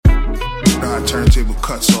our turntable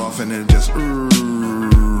cuts off and then just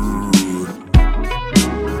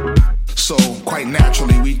so quite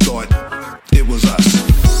naturally we thought it was us.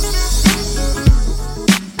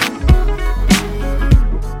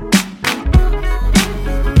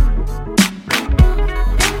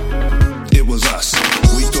 It was us.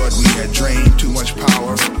 We thought we had drained too much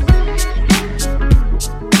power.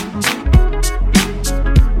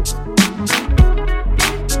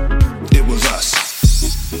 It was us.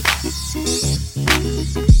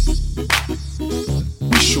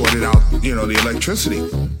 We shorted out, the electricity.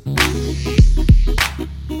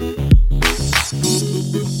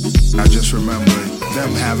 I just remember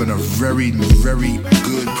them having a very, very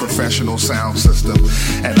good professional sound system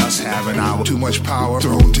and us having our too much power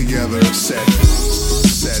thrown together, set.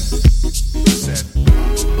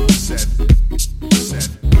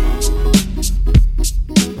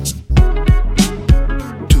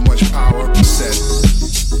 Too much power, set.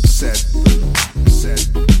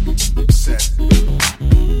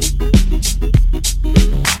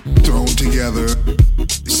 Thrown together,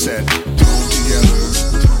 set. Thrown together.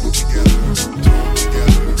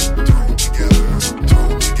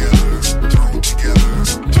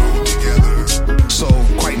 So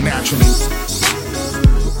quite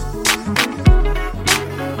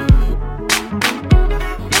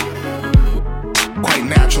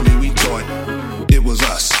naturally, we thought it was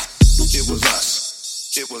us. It was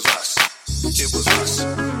us. It was us. It was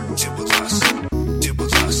us.